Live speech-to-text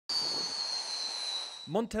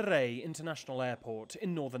Monterrey International Airport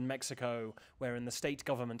in northern Mexico, where in the state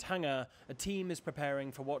government hangar, a team is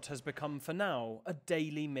preparing for what has become for now a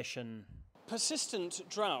daily mission. Persistent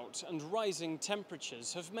drought and rising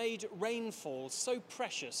temperatures have made rainfall so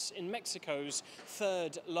precious in Mexico's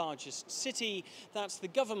third largest city that the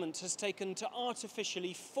government has taken to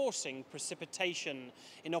artificially forcing precipitation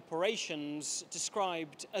in operations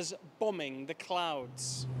described as bombing the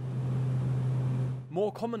clouds.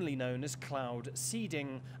 More commonly known as cloud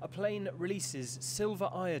seeding, a plane releases silver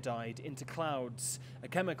iodide into clouds, a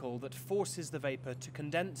chemical that forces the vapour to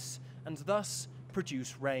condense and thus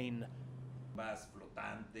produce rain.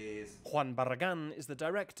 Juan Barragan is the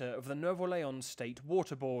director of the Nuevo León State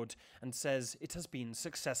Water Board and says it has been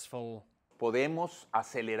successful. Podemos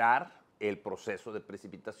acelerar el proceso de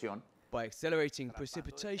precipitación. By accelerating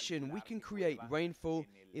precipitation, we can create rainfall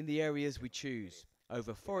in the areas we choose,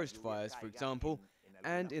 over forest fires, for example,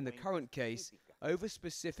 and in the current case, over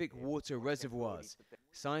specific water reservoirs.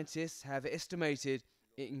 Scientists have estimated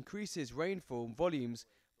it increases rainfall volumes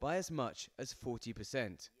by as much as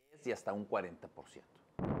 40%. Y hasta un 40%.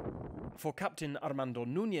 For Captain Armando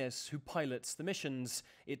Núñez, who pilots the missions,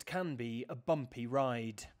 it can be a bumpy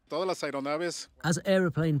ride. As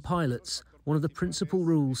aeroplane pilots, one of the principal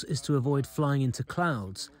rules is to avoid flying into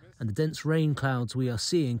clouds, and the dense rain clouds we are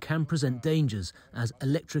seeing can present dangers, as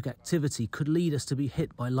electric activity could lead us to be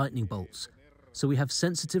hit by lightning bolts. So we have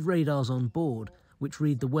sensitive radars on board which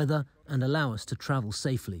read the weather and allow us to travel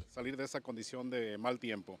safely.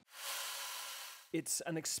 It's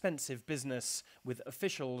an expensive business, with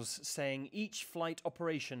officials saying each flight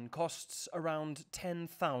operation costs around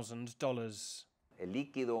 $10,000.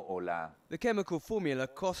 The chemical formula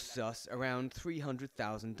costs us around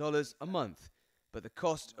 $300,000 a month, but the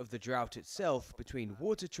cost of the drought itself between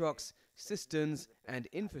water trucks, cisterns and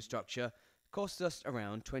infrastructure costs us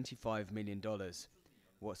around $25 million.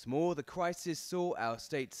 What's more, the crisis saw our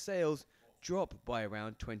state sales drop by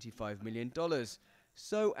around $25 million,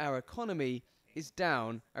 so our economy is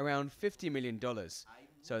down around $50 million.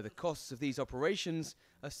 So the costs of these operations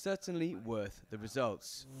are certainly worth the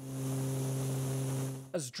results.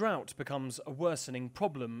 As drought becomes a worsening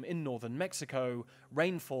problem in northern Mexico,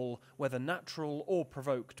 rainfall, whether natural or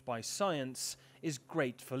provoked by science, is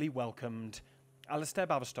gratefully welcomed. Alasdair,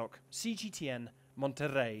 Baverstock, CGTN,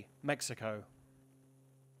 Monterrey, Mexico.